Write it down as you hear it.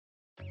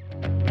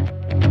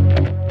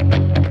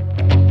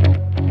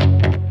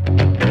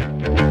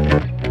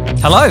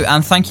Hello,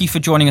 and thank you for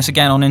joining us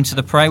again on Into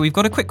the Pray. We've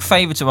got a quick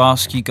favour to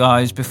ask you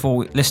guys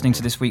before listening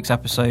to this week's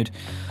episode.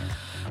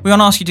 We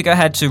want to ask you to go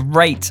ahead to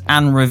rate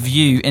and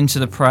review Into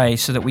the Pray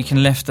so that we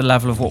can lift the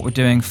level of what we're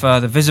doing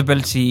further.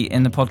 Visibility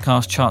in the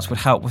podcast charts would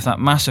help with that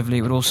massively.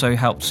 It would also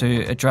help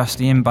to address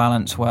the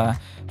imbalance where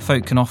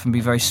folk can often be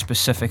very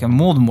specific and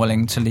more than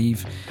willing to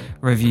leave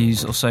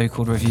reviews or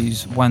so-called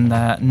reviews when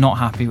they're not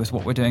happy with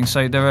what we're doing.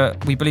 So there are,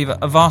 we believe,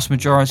 a vast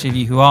majority of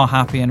you who are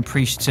happy and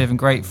appreciative and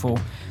grateful.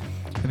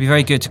 It'd be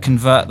very good to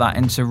convert that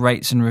into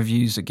rates and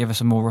reviews that give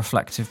us a more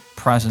reflective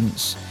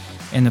presence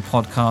in the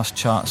podcast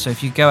chart. So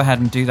if you go ahead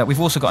and do that. We've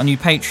also got a new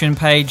Patreon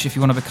page. If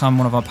you want to become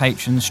one of our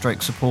patrons /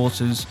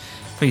 supporters,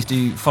 please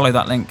do follow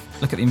that link,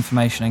 look at the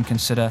information and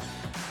consider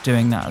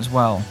doing that as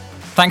well.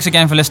 Thanks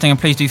again for listening, and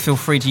please do feel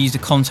free to use the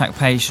contact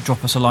page to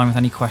drop us a line with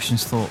any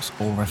questions, thoughts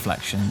or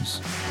reflections.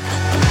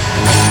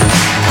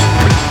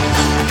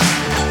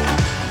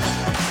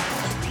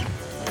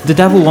 The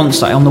devil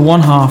wants that on the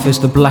one half is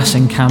the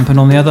blessing camp and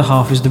on the other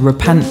half is the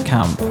repent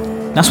camp.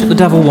 That's what the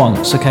devil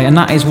wants, okay, and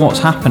that is what's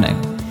happening.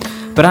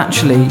 But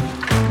actually,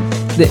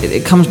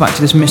 it comes back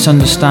to this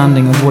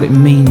misunderstanding of what it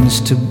means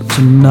to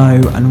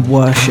know and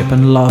worship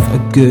and love a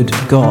good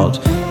God,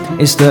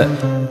 is that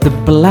the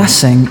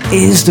blessing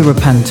is the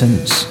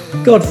repentance.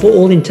 God, for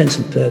all intents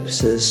and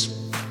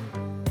purposes,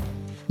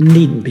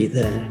 needn't be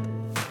there.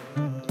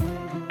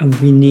 And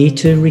we need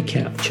to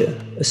recapture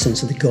a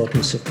sense of the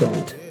godness of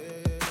God,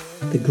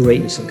 the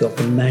greatness of God,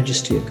 the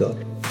majesty of God.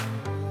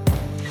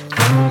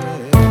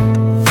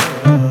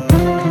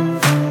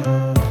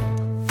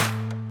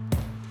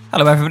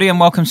 Hello everybody and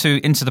welcome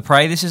to Into the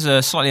Pray. This is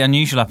a slightly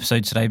unusual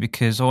episode today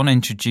because I want to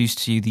introduce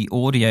to you the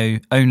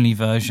audio-only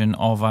version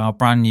of our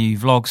brand new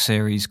vlog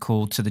series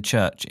called To the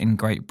Church in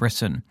Great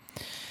Britain.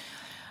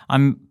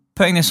 I'm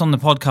putting this on the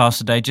podcast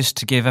today just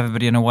to give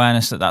everybody an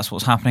awareness that that's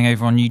what's happening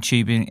over on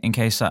YouTube in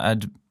case that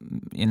had,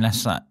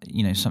 unless that,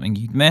 something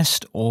you'd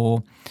missed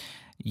or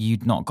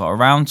you'd not got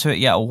around to it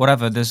yet or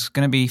whatever. There's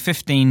going to be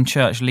 15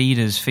 church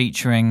leaders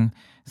featuring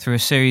through a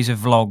series of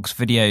vlogs,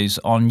 videos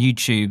on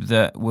YouTube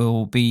that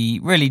will be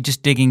really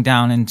just digging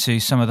down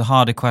into some of the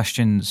harder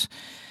questions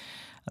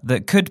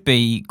that could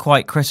be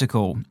quite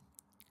critical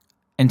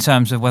in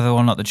terms of whether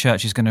or not the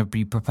church is going to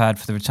be prepared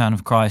for the return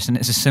of Christ. And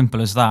it's as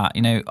simple as that.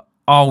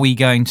 Are we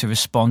going to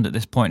respond at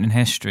this point in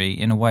history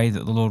in a way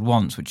that the Lord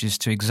wants, which is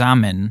to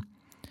examine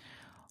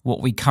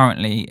what we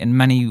currently, in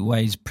many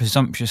ways,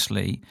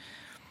 presumptuously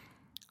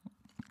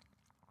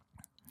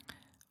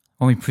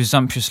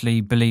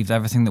believe that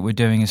everything that we're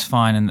doing is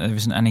fine and there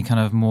isn't any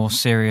kind of more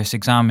serious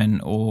examine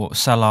or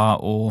selah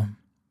or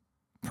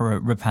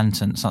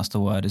repentance, that's the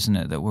word, isn't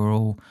it? That we're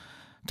all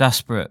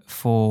desperate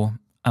for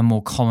a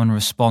more common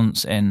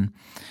response in.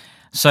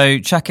 So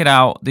check it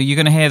out. You're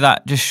going to hear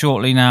that just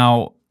shortly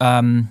now.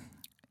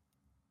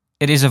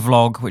 It is a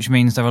vlog, which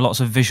means there are lots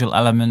of visual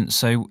elements.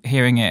 So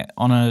hearing it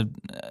on an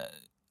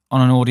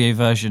audio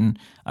version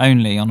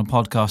only on a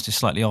podcast is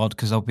slightly odd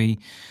because there'll be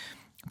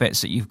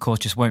bits that you, of course,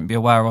 just won't be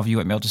aware of, you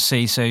won't be able to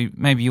see. So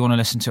maybe you want to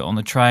listen to it on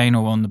the train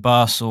or on the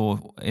bus or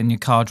in your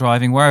car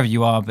driving, wherever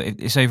you are, but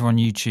it's over on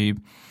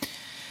YouTube.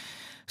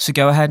 So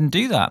go ahead and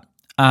do that.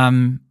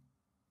 The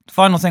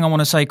final thing I want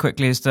to say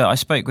quickly is that I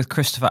spoke with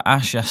Christopher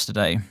Ash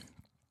yesterday.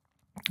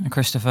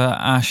 Christopher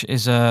Ash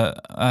is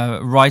a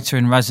writer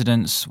in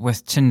residence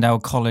with Tyndale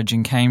College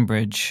in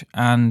Cambridge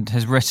and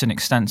has written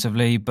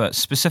extensively, but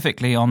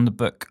specifically on the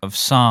book of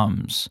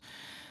Psalms.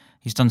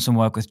 He's done some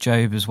work with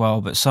Job as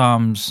well, but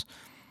Psalms,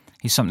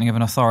 he's something of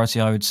an authority,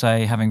 I would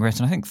say, having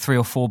written, I think, 3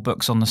 or 4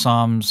 books on the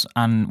Psalms,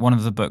 and one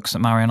of the books that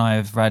Mary and I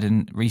have read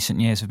in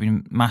recent years have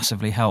been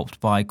massively helped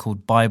by,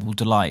 called Bible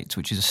Delight,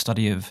 which is a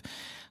study of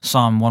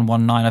Psalm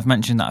 119. I've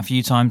mentioned that a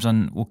few times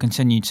and will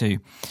continue to.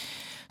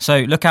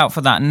 So look out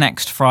for that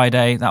next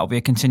Friday. That will be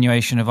a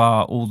continuation of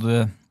all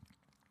the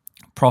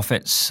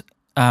prophets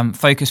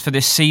focus for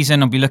this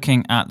season. I'll be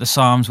looking at the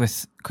Psalms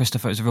with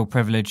Christopher. It was a real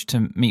privilege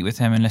to meet with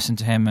him and listen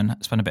to him and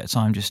spend a bit of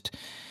time just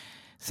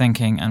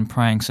thinking and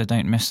praying, so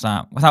don't miss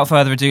that. Without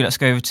further ado, let's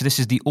go over to, this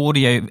is the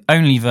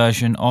audio-only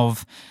version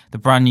of the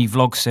brand new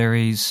vlog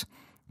series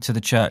To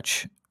the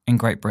Church in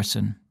Great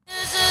Britain.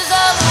 This is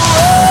how the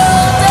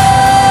world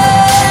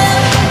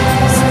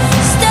ends,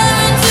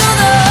 staring through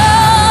the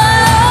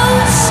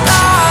hollow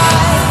sky.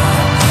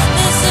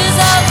 This is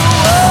how the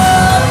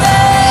world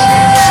ends.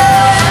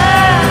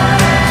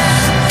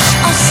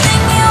 I'll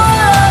sing you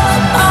a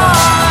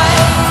lullaby.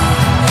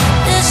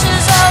 This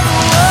is how the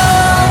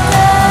world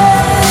ends.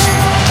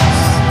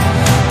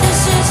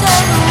 This is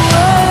how the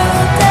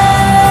world ends.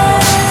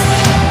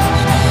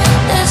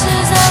 This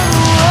is how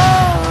the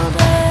world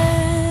ends.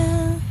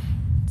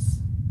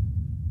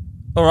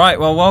 All right,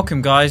 well,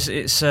 welcome, guys.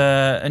 It's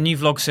a new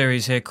vlog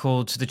series here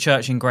called To the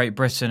Church in Great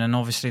Britain, and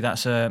obviously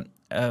that's a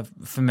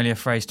familiar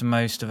phrase to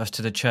most of us,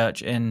 to the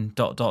church in ...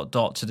 to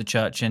the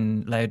church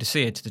in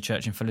Laodicea, to the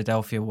church in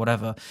Philadelphia,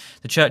 whatever.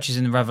 The church is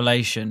in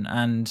Revelation,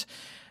 and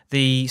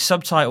the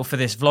subtitle for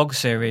this vlog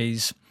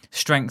series,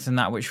 Strengthen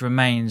That Which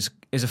Remains,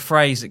 is a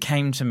phrase that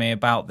came to me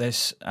about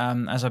this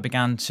as I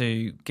began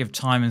to give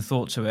time and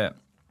thought to it.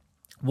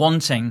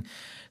 wanting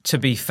to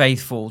be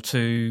faithful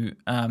to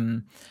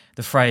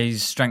the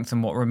phrase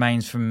 "strengthen what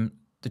remains" from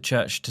the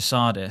church to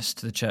Sardis,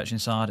 to the church in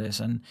Sardis.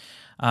 And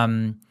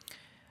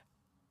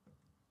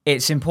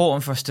it's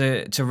important for us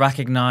to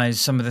recognize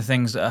some of the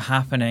things that are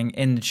happening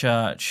in the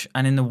church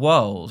and in the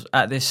world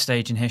at this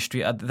stage in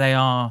history. They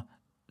are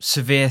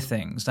severe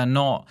things. They're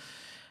not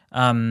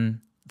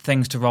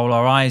things to roll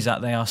our eyes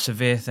at. They are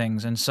severe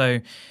things. And so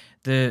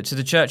to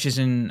the churches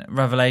in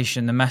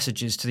Revelation, the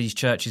messages to these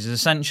churches is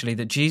essentially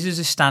that Jesus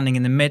is standing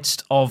in the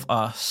midst of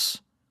us.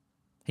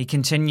 He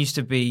continues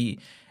to be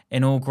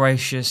in all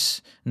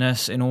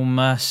graciousness, in all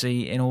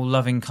mercy, in all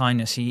loving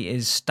kindness. He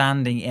is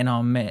standing in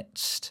our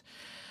midst.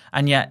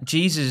 And yet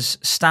Jesus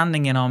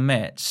standing in our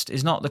midst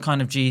is not the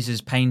kind of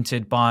Jesus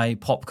painted by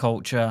pop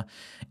culture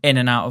in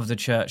and out of the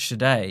church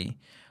today,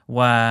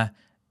 where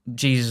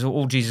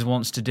all Jesus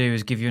wants to do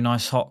is give you a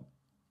nice hot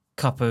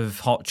cup of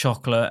hot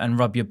chocolate and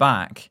rub your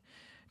back.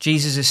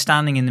 Jesus is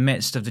standing in the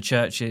midst of the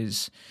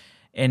churches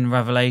in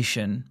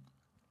Revelation,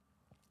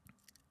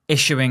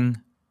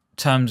 issuing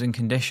terms and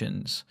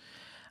conditions.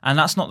 And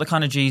that's not the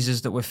kind of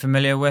Jesus that we're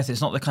familiar with.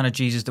 It's not the kind of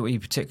Jesus that we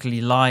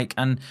particularly like.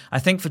 And I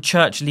think for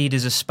church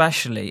leaders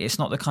especially, it's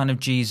not the kind of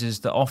Jesus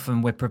that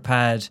often we're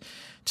prepared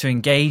to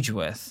engage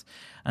with.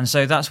 And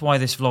so that's why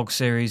this vlog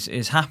series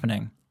is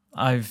happening.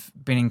 I've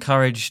been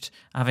encouraged,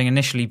 having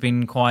initially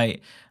been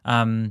quite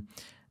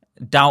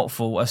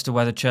doubtful as to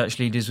whether church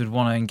leaders would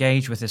want to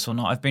engage with this or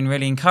not. I've been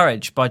really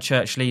encouraged by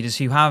church leaders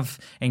who have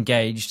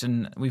engaged,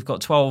 and we've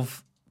got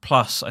 12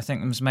 plus, I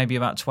think there's maybe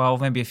about 12,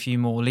 maybe a few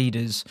more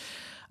leaders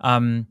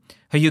who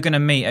you're going to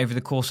meet over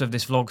the course of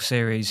this vlog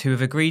series, who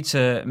have agreed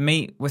to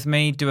meet with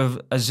me,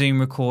 do a Zoom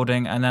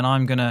recording, and then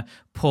I'm going to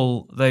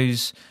pull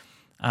those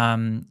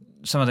some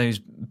of those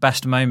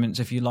best moments,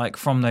 if you like,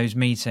 from those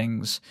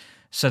meetings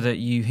so that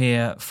you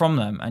hear from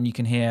them and you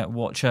can hear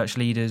what church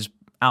leaders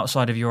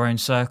outside of your own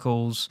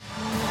circles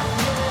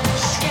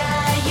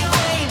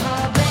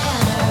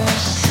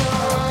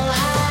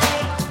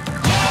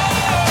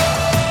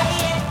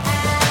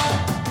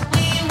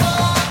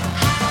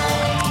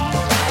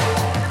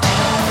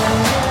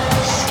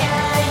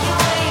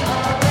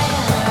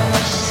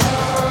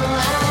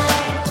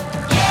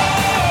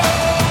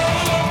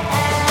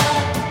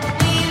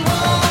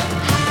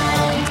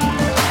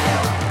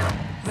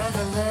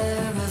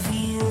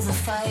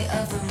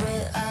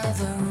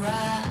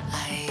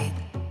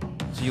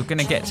you're going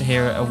to get to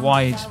hear a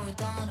wide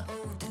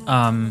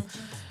kind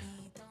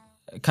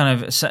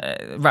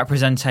of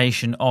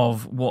representation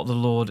of what the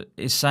Lord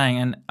is saying.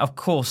 And of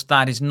course,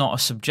 that is not a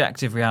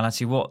subjective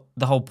reality. What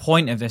the whole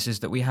point of this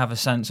is that we have a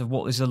sense of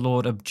what is the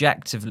Lord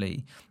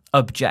objectively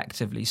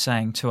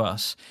saying to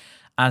us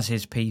as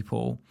his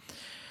people.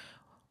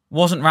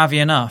 Wasn't Ravi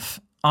enough?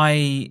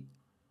 I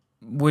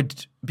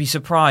would be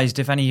surprised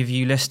if any of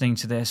you listening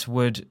to this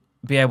would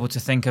be able to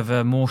think of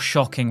a more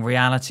shocking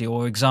reality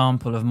or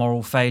example of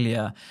moral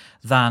failure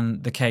than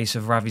the case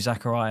of Ravi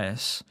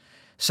Zacharias.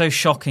 So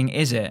shocking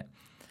is it.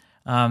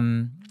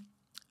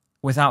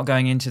 Without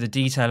going into the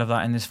detail of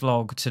that in this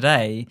vlog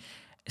today,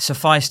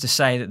 suffice to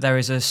say that there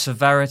is a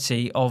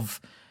severity of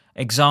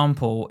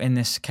example in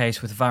this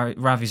case with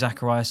Ravi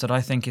Zacharias that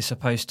I think is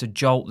supposed to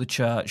jolt the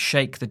church,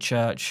 shake the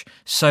church,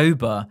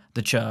 sober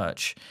the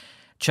church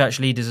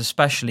leaders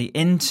especially,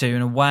 into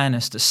an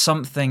awareness that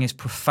something is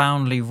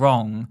profoundly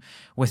wrong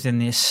within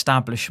the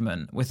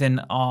establishment,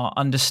 within our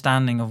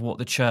understanding of what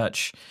the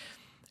church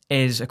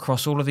is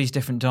across all of these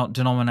different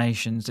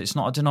denominations. It's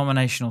not a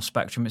denominational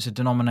spectrum, it's a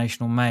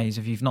denominational maze.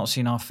 If you've not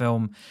seen our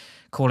film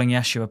Calling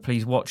Yeshua,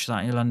 please watch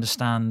that. You'll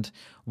understand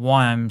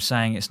why I'm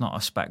saying it's not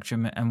a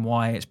spectrum and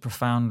why it's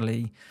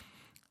profoundly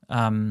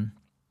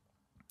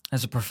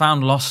there's a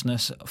profound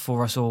lostness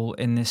for us all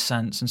in this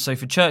sense. And so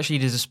for church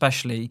leaders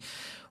especially,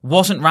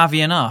 wasn't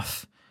Ravi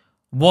enough?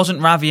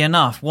 Wasn't Ravi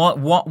enough? What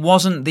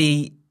wasn't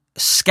the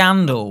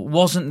scandal,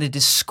 wasn't the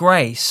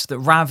disgrace that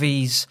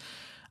Ravi's,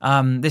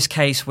 this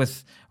case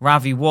with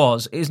Ravi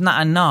was, isn't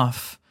that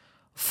enough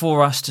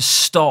for us to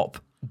stop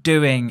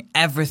doing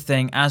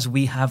everything as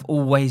we have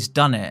always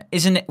done it?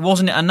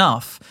 Wasn't it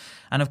enough?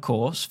 And of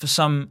course, for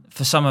some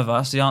of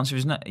us, the answer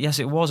is no, yes,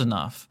 it was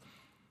enough.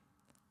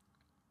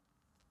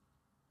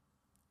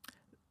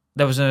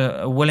 There was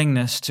a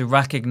willingness to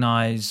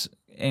recognize,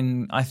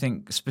 I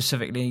think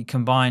specifically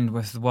combined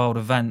with the world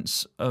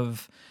events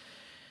of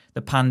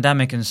the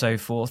pandemic and so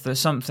forth, that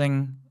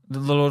the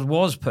Lord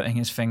was putting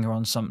his finger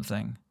on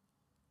something.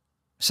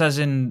 It says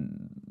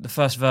in the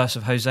first verse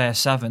of Hosea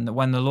 7 that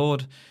when the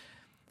Lord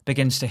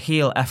begins to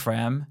heal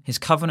Ephraim, his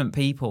covenant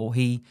people,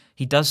 he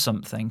does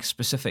something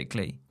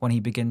specifically when he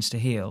begins to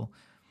heal.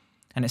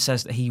 And it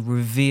says that he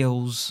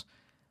reveals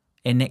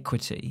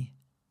iniquity.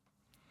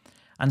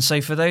 And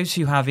so for those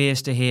who have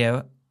ears to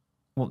hear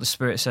what the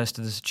Spirit says to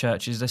the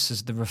churches, this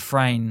is the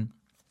refrain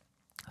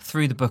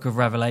through the book of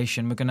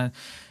Revelation. We're going to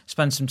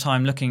spend some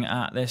time looking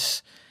at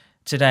this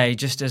today,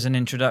 just as an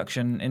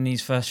introduction in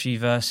these first few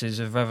verses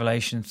of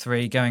Revelation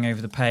 3, going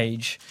over the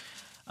page.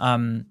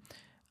 I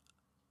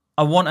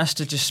want us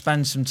to just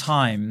spend some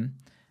time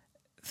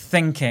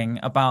thinking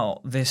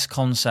about this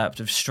concept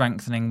of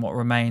strengthening what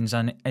remains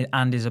and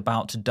is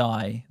about to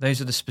die. Those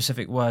are the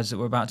specific words that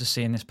we're about to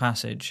see in this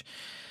passage.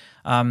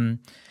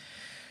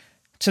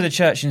 To the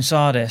church in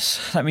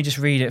Sardis, let me just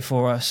read it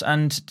for us.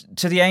 And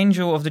to the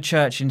angel of the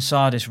church in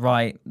Sardis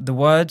write, the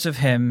words of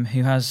him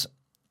who has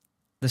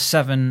the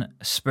 7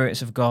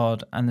 spirits of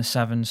God and the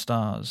 7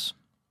 stars.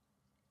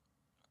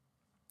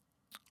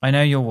 I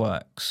know your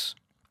works.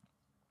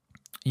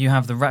 You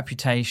have the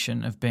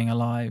reputation of being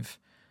alive,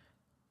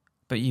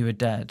 but you are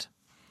dead.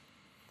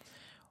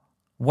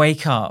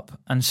 Wake up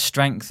and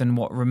strengthen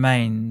what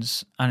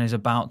remains and is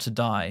about to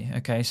die.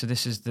 Okay, so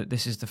this is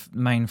the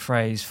main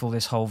phrase for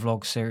this whole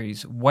vlog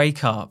series.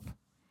 Wake up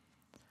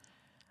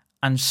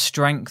and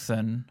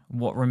strengthen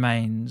what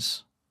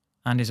remains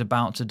and is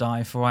about to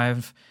die, for I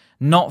have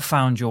not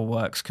found your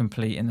works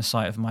complete in the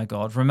sight of my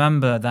God.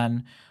 Remember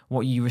then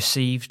what you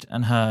received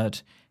and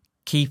heard.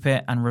 Keep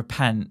it and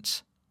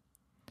repent.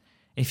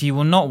 If you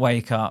will not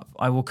wake up,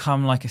 I will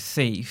come like a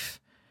thief,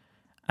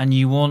 and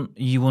you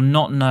will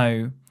not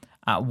know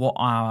at what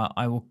hour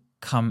I will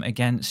come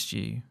against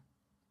you.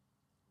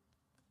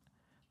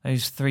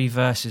 Those 3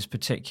 verses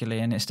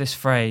particularly, and it's this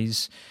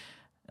phrase,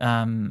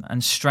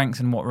 and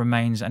strengthen what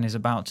remains and is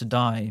about to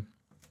die.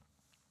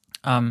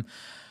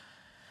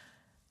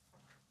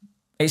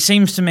 It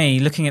seems to me,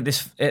 looking at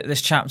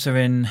this chapter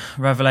in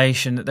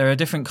Revelation, that there are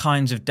different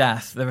kinds of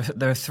death.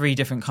 There are 3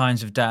 different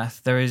kinds of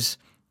death.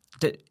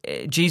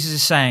 Jesus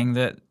is saying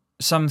that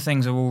some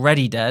things are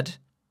already dead,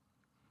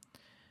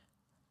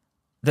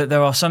 that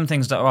there are some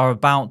things that are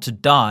about to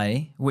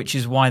die, which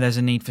is why there's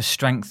a need for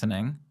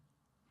strengthening.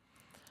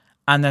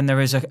 And then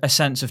there is a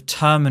sense of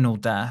terminal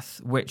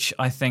death, which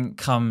I think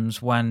comes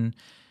when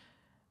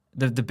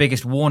the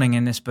biggest warning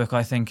in this book,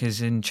 I think,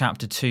 is in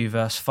chapter 2,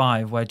 verse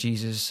 5, where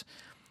Jesus,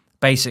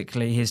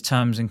 basically his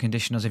terms and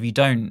conditions, if you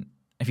don't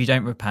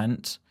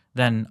repent,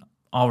 then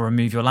I'll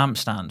remove your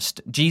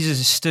lampstand. Jesus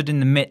is stood in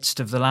the midst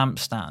of the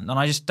lampstand.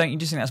 And don't you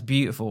just think that's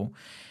beautiful?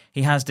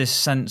 He has this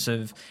sense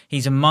of,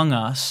 he's among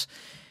us,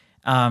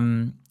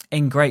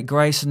 in great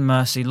grace and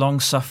mercy,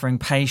 long-suffering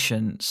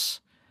patience,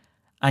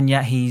 and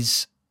yet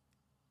he's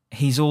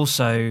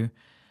also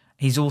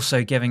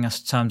giving us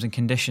terms and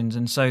conditions.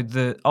 And so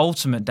the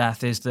ultimate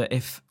death is that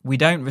if we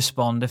don't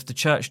respond, if the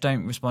church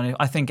don't respond,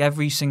 I think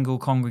every single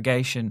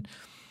congregation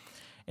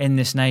in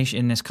this nation,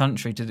 in this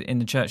country, in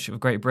the Church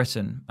of Great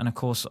Britain, and of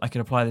course I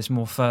could apply this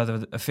more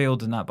further afield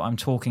than that, but I'm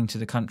talking to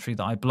the country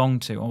that I belong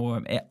to or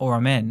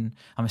I'm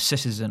a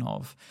citizen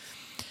of.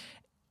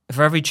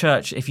 For every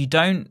church, if you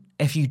don't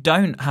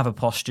have a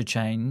posture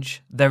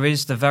change, there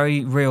is the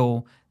very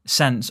real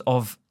sense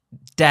of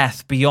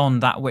death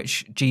beyond that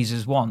which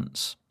Jesus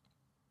wants.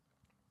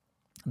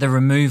 The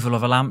removal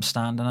of a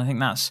lampstand, and I think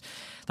that's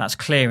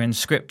clear in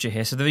Scripture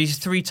here. So there are these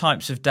 3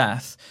 types of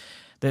death.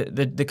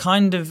 The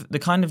kind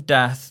of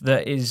death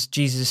that is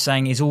Jesus is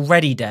saying is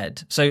already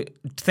dead. So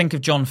think of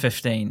John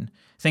 15.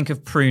 Think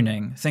of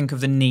pruning. Think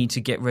of the need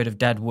to get rid of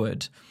dead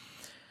wood.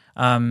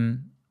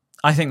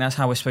 I think that's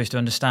how we're supposed to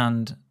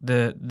understand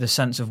the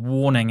sense of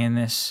warning in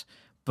this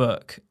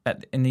book,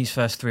 in these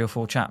first 3 or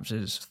 4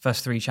 chapters,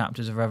 first 3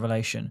 chapters of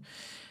Revelation.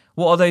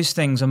 What are those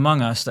things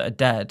among us that are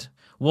dead?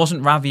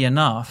 Wasn't Ravi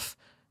enough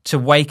to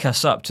wake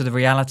us up to the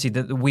reality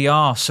that we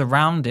are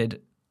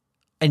surrounded,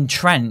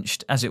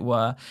 entrenched, as it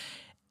were,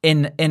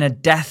 in a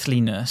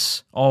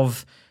deathliness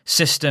of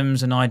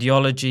systems and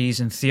ideologies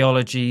and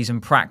theologies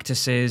and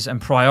practices and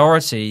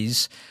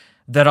priorities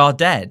that are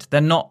dead?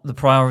 They're not the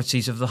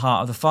priorities of the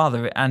heart of the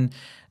Father, and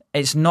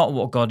it's not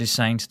what God is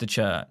saying to the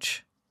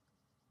church.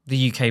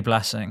 The UK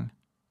blessing.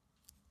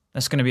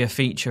 That's going to be a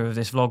feature of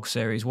this vlog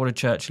series. What do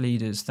church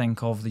leaders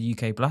think of the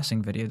UK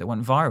blessing video that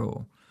went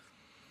viral?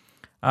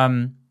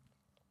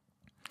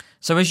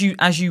 So as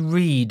you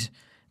read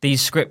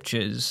these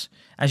scriptures,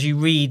 as you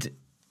read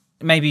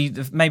maybe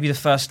the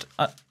first,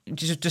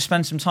 just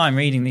spend some time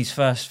reading these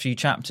first few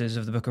chapters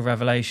of the book of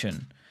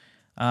Revelation.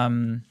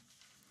 In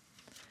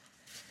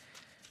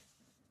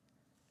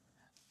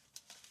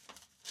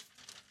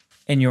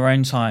your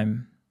own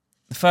time,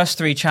 the first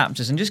 3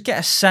 chapters, and just get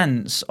a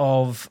sense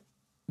of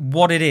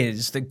what it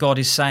is that God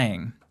is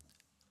saying.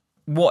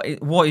 What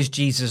is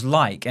Jesus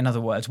like? In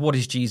other words, what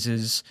is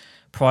Jesus'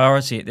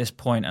 priority at this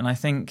point? And I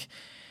think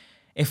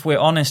if we're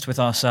honest with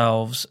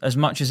ourselves, as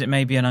much as it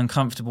may be an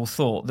uncomfortable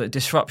thought, that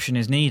disruption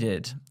is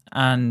needed.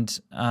 And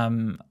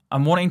I'm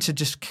wanting to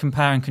just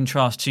compare and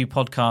contrast 2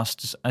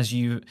 podcasts, as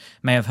you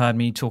may have heard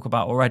me talk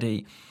about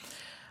already,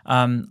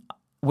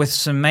 with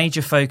some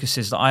major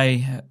focuses that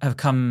I have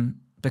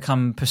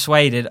become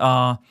persuaded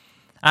are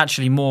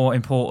actually more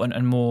important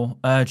and more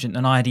urgent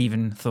than I'd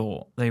even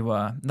thought they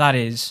were. That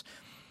is,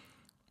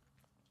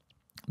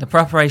 the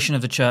preparation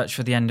of the church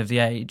for the end of the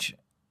age,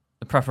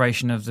 the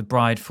preparation of the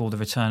bride for the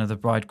return of the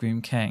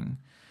bridegroom king,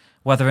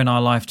 whether in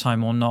our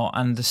lifetime or not.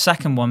 And the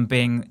second one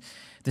being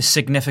the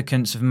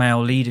significance of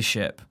male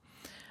leadership.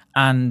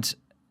 And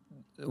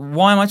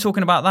why am I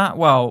talking about that?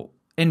 Well,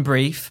 in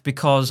brief,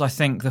 because I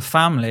think the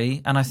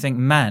family, and I think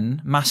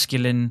men,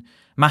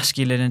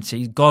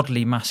 masculinity,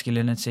 godly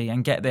masculinity,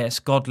 and get this,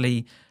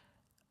 godly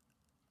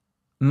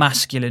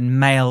masculine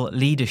male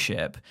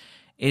leadership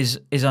is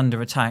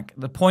under attack.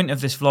 The point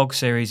of this vlog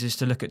series is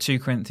to look at 2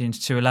 Corinthians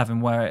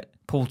 2:11, where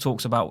Paul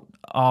talks about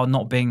our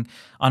not being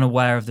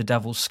unaware of the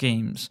devil's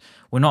schemes.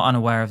 We're not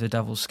unaware of the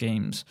devil's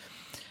schemes.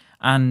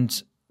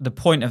 And the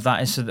point of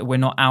that is so that we're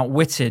not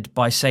outwitted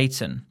by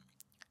Satan,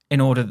 in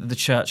order that the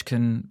church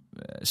can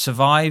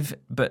survive,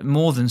 but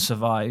more than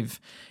survive,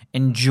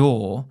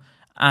 endure,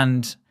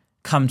 and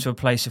come to a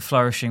place of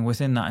flourishing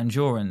within that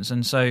endurance.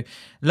 And so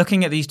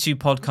looking at these 2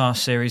 podcast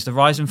series, The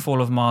Rise and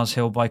Fall of Mars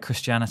Hill by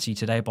Christianity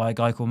Today by a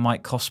guy called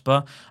Mike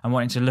Cosper, and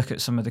wanting to look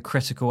at some of the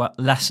critical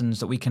lessons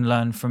that we can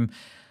learn from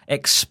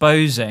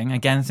exposing,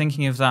 again,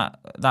 thinking of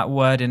that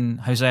word in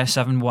Hosea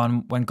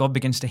 7:1, when God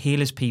begins to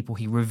heal his people,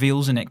 he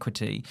reveals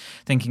iniquity.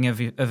 Thinking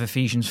of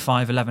Ephesians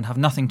 5:11, have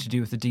nothing to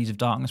do with the deeds of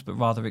darkness, but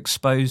rather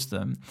expose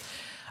them.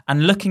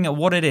 And looking at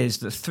what it is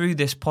that through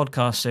this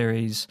podcast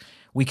series,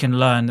 we can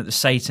learn that the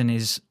Satan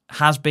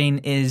has been,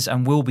 is,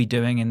 and will be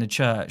doing in the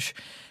church.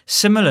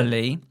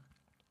 Similarly,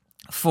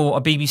 for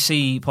a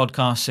BBC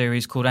podcast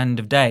series called End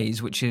of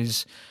Days, which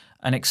is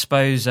an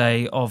expose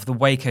of the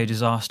Waco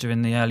disaster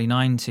in the early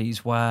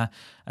 90s, where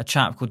a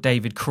chap called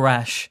David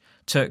Koresh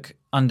took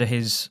under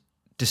his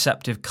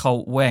deceptive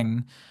cult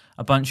wing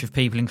a bunch of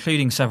people,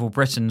 including several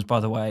Britons, by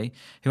the way,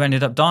 who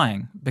ended up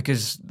dying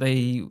because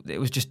it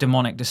was just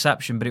demonic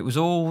deception. But it was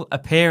all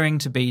appearing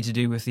to be to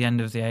do with the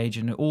end of the age,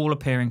 and all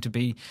appearing to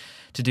be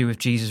to do with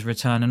Jesus'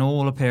 return, and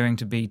all appearing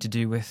to be to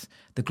do with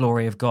the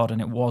glory of God.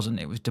 And it wasn't.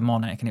 It was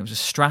demonic, and it was a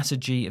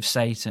strategy of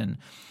Satan.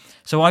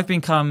 So I've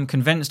become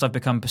convinced, I've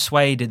become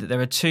persuaded that there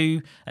are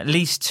at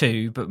least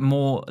two, but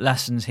more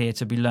lessons here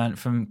to be learnt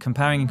from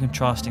comparing and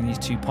contrasting these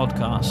 2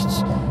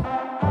 podcasts.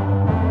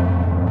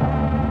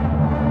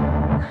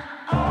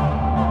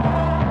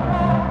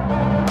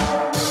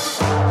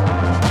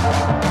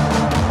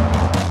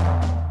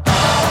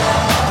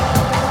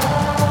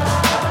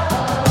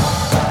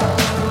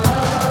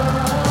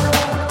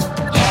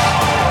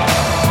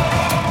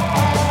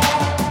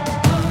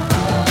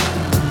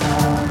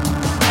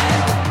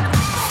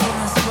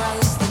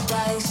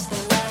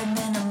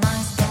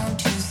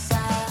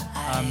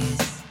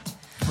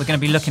 We're going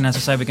to be looking, as I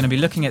say, we're going to be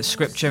looking at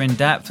Scripture in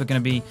depth. We're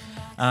going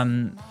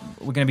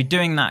to be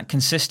doing that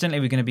consistently.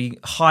 We're going to be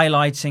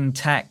highlighting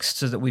text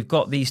so that we've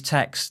got these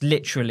texts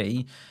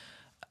literally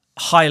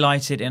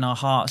highlighted in our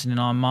hearts and in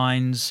our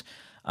minds.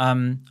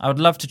 I would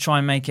love to try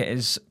and make it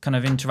as kind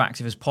of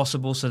interactive as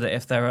possible, so that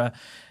if there are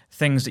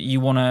things that you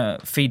want to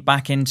feed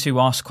back into,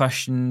 ask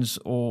questions,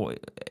 or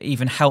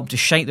even help to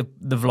shape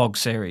the vlog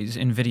series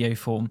in video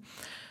form,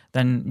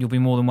 then you'll be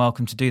more than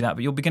welcome to do that.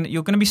 But you're going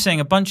to be seeing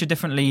a bunch of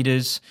different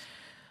leaders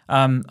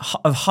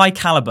of high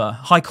caliber,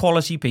 high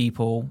quality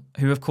people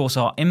who, of course,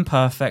 are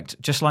imperfect,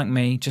 just like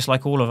me, just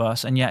like all of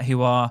us, and yet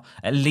who are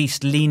at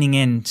least leaning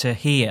in to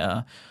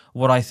hear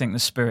what I think the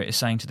Spirit is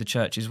saying to the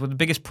churches. Well, the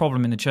biggest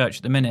problem in the church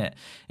at the minute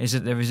is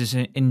that there is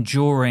this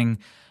enduring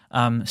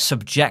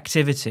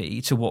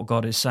subjectivity to what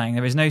God is saying.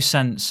 There is no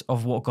sense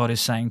of what God is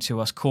saying to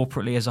us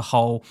corporately as a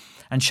whole.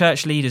 And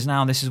church leaders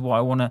now, this is what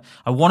I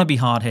want to be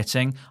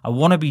hard-hitting, I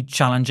want to be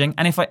challenging,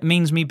 and if it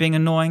means me being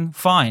annoying,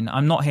 fine.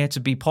 I'm not here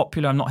to be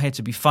popular, I'm not here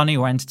to be funny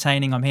or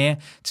entertaining, I'm here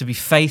to be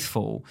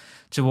faithful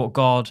to what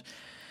God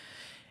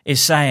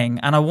is saying.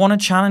 And I want to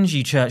challenge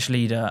you, church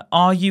leader,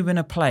 are you in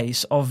a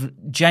place of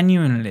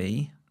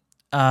genuinely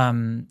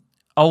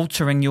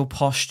altering your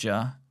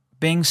posture,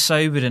 being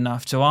sobered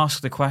enough to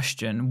ask the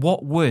question,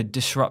 what would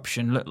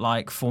disruption look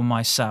like for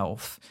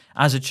myself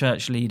as a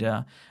church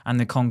leader and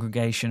the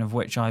congregation for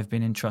which I've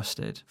been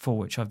entrusted?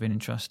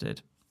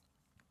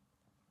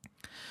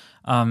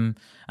 And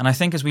I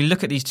think as we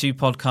look at these 2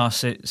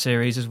 podcast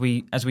series, as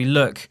we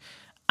look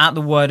at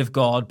the Word of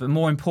God, but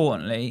more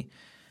importantly,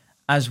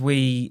 as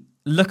we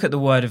look at the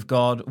Word of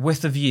God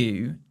with a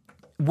view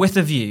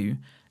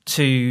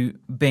to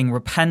being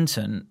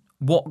repentant,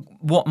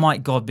 what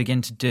might God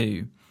begin to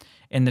do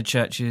in the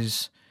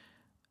churches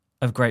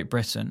of Great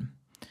Britain?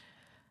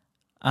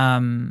 I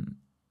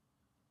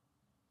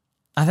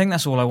think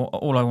that's all I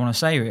want to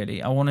say.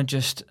 Really, I want to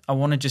just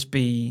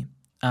be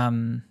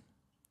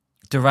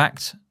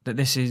direct that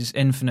this is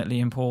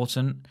infinitely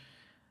important.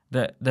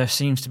 That there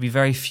seems to be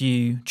very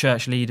few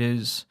church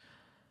leaders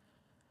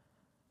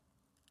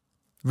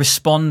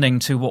responding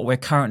to what we're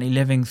currently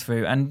living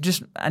through. And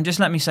just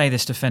let me say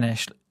this to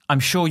finish. I'm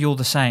sure you're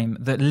the same.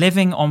 That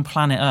living on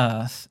planet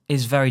Earth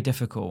is very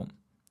difficult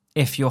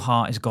if your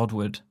heart is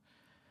Godward.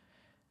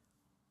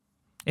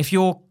 If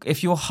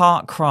your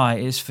heart cry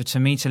is to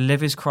me to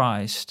live as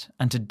Christ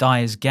and to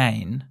die as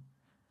gain,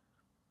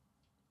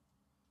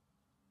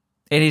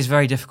 it is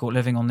very difficult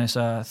living on this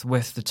earth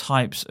with the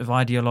types of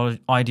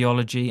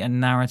ideology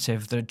and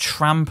narrative that are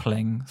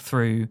trampling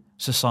through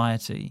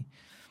society.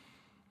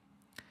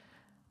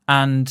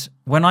 And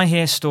when I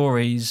hear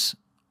stories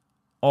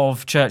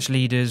of church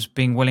leaders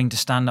being willing to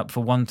stand up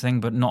for one thing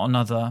but not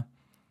another,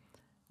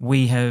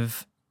 we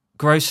have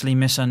grossly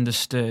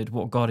misunderstood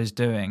what God is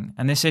doing.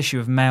 And this issue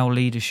of male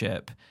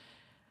leadership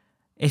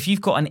if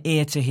you've got an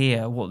ear to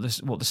hear what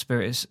the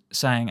Spirit is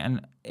saying,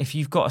 and if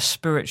you've got a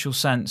spiritual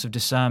sense of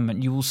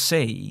discernment, you will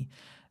see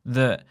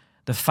that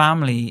the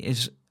family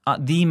is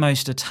the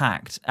most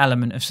attacked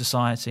element of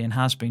society and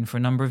has been for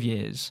a number of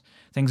years.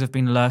 Things have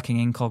been lurking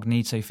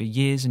incognito for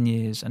years and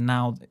years, and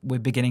now we're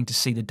beginning to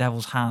see the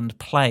devil's hand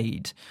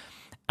played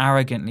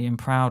arrogantly and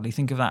proudly.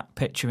 Think of that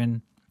picture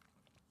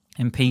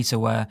in Peter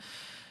where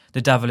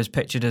the devil is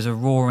pictured as a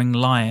roaring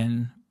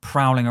lion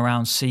prowling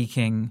around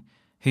seeking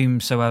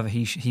whomsoever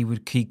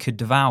he could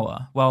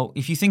devour. Well,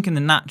 if you think in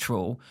the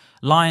natural,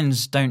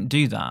 lions don't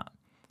do that.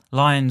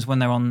 Lions, when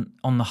they're on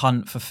the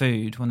hunt for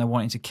food, when they're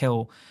wanting to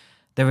kill,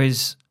 there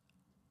is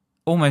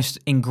almost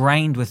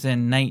ingrained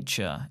within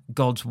nature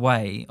God's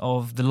way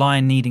of the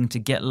lion needing to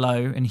get low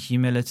in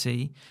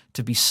humility,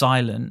 to be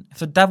silent.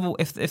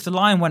 If the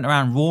lion went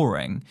around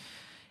roaring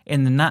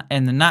in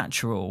the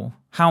natural,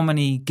 how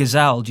many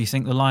gazelle do you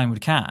think the lion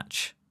would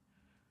catch?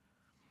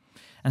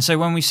 And so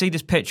when we see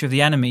this picture of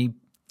the enemy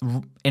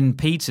in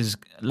Peter's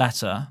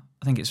letter,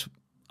 I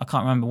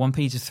can't remember, 1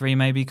 Peter 3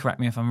 maybe, correct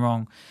me if I'm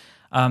wrong,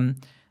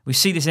 we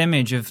see this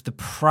image of the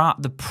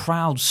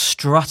proud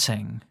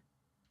strutting,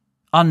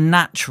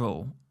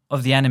 unnatural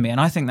of the enemy.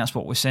 And I think that's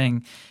what we're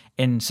seeing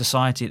in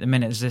society at the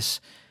minute, is this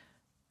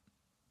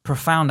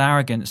profound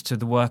arrogance to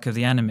the work of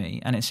the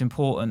enemy. And it's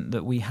important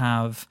that we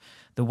have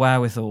the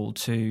wherewithal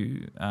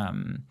to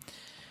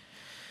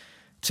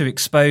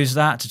expose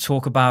that, to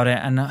talk about it.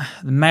 And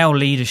the male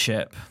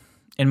leadership,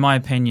 in my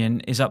opinion,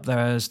 is up there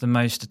as the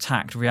most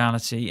attacked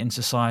reality in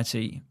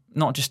society,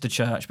 not just the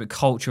church, but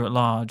culture at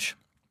large.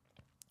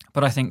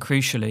 But I think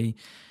crucially,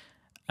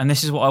 and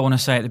this is what I want to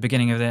say at the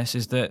beginning of this,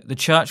 is that the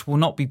church will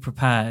not be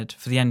prepared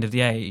for the end of the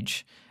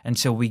age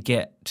until we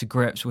get to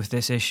grips with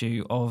this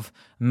issue of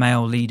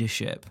male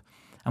leadership.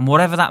 And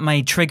whatever that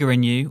may trigger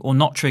in you or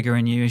not trigger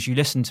in you as you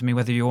listen to me,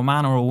 whether you're a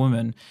man or a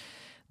woman,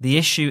 the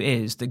issue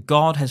is that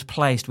God has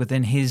placed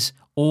within his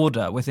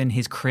order, within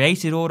his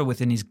created order,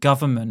 within his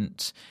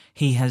government,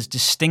 he has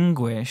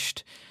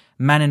distinguished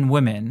men and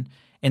women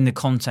in the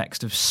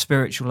context of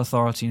spiritual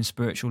authority and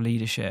spiritual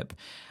leadership.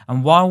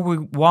 And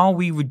while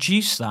we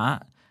reduce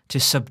that to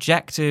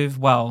subjective,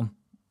 well,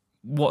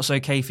 what's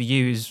okay for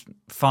you is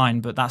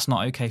fine, but that's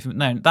not okay for me.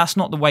 No, that's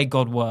not the way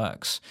God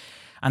works.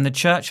 And the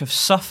church have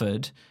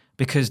suffered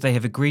because they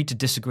have agreed to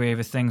disagree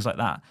over things like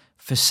that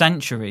for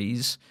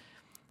centuries.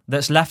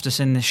 That's left us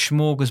in this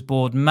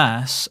smorgasbord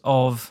mess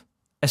of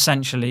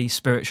essentially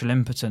spiritual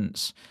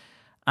impotence.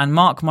 And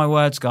mark my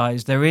words,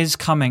 guys, there is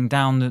coming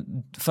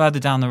further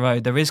down the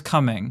road, there is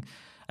coming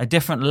a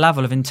different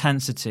level of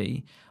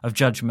intensity of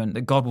judgment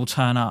that God will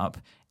turn up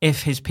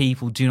if his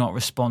people do not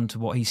respond to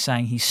what he's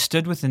saying. He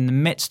stood within the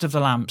midst of the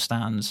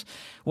lampstands.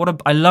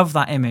 I love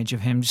that image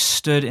of him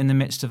stood in the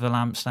midst of the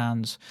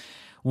lampstands,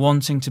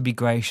 wanting to be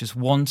gracious,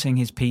 wanting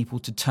his people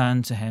to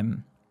turn to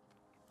him.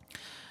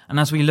 And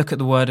as we look at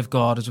the word of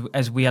God,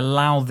 as we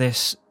allow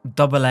this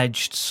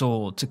double-edged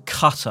sword to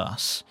cut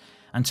us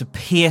and to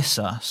pierce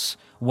us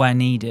where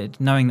needed,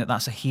 knowing that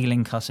that's a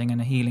healing cutting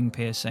and a healing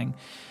piercing,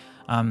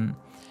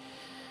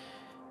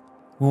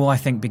 we'll, I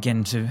think,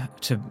 begin to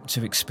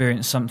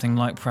experience something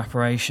like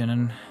preparation.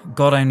 And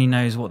God only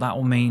knows what that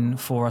will mean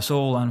for us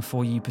all, and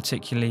for you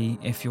particularly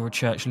if you're a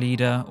church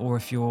leader or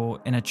if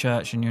you're in a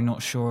church and you're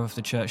not sure if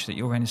the church that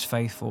you're in is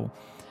faithful.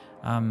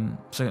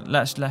 So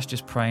let's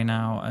just pray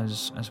now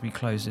as we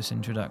close this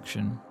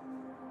introduction.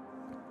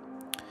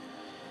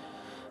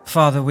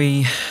 Father,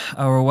 we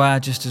are aware,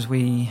 just as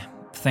we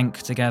think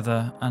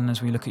together and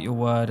as we look at your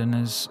word and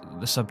as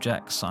the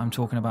subjects that I'm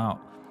talking about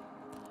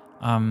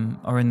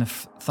are in the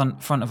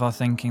front of our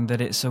thinking,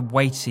 that it's a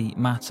weighty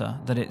matter,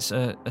 that it's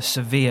a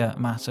severe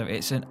matter,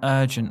 it's an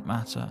urgent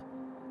matter.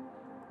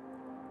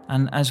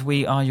 And as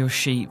we are your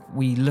sheep,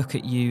 we look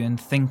at you and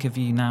think of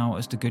you now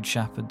as the Good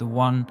Shepherd, the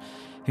one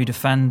who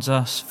defends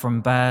us from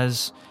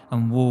bears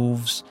and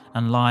wolves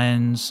and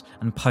lions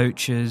and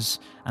poachers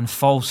and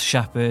false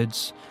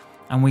shepherds.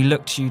 And we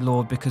look to you,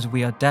 Lord, because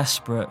we are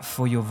desperate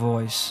for your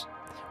voice.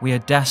 We are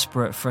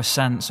desperate for a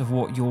sense of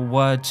what your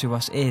word to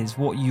us is,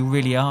 what you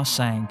really are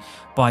saying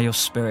by your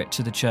Spirit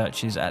to the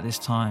churches at this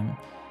time.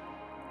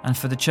 And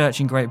for the church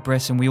in Great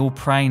Britain, we all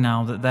pray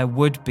now that there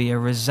would be a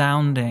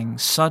resounding,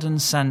 sudden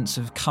sense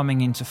of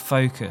coming into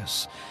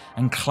focus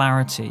and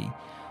clarity,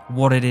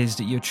 what it is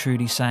that you're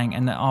truly saying,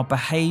 and that our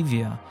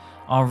behaviour,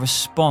 our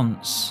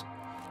response,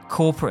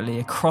 corporately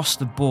across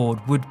the board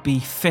would be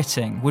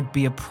fitting, would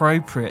be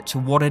appropriate to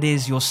what it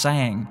is you're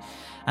saying,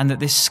 and that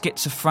this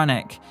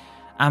schizophrenic,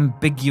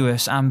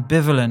 ambiguous,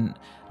 ambivalent,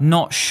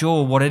 not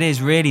sure what it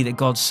is really that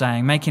God's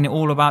saying, making it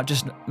all about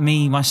just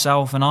me,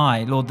 myself and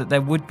I, Lord, that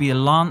there would be a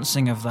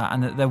lancing of that,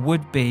 and that there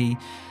would be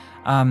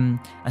a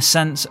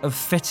sense of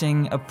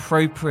fitting,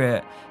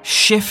 appropriate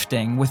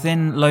shifting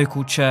within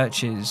local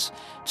churches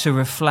to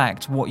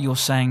reflect what you're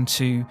saying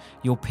to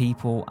your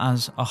people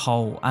as a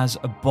whole, as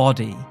a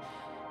body.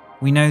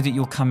 We know that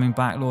you're coming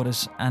back, Lord,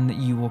 and that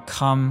you will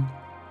come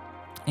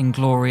in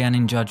glory and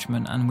in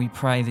judgment, and we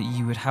pray that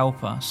you would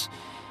help us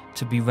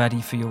to be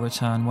ready for your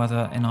return,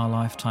 whether in our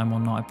lifetime or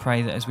not. I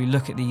pray that as we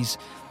look at these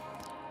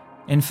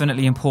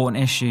infinitely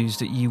important issues,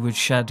 that you would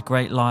shed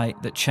great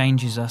light that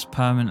changes us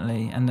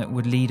permanently and that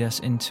would lead us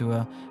into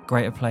a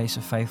greater place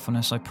of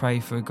faithfulness. I pray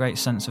for a great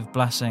sense of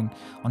blessing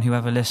on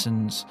whoever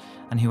listens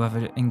and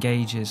whoever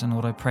engages. And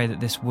Lord, I pray that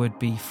this would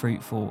be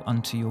fruitful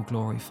unto your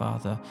glory,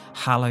 Father.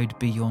 Hallowed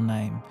be your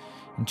name.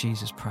 In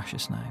Jesus'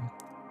 precious name.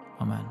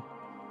 Amen.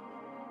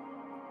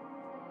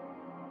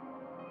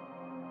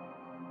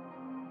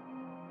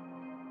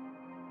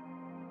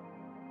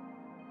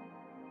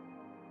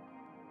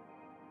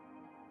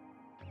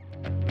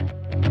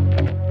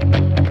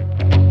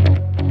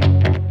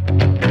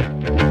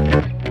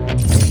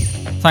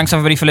 Thanks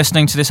everybody for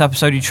listening to this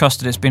episode. You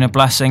trusted, it's been a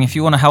blessing. If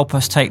you want to help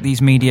us take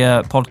these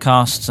media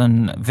podcasts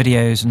and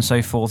videos and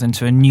so forth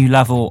into a new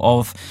level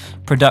of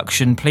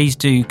production, please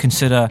do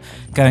consider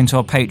going to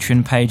our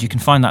Patreon page. You can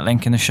find that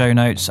link in the show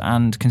notes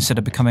and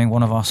consider becoming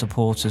one of our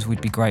supporters. We'd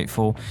be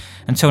grateful.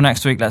 Until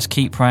next week, let's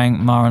keep praying.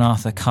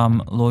 Maranatha,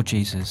 come, Lord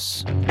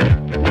Jesus.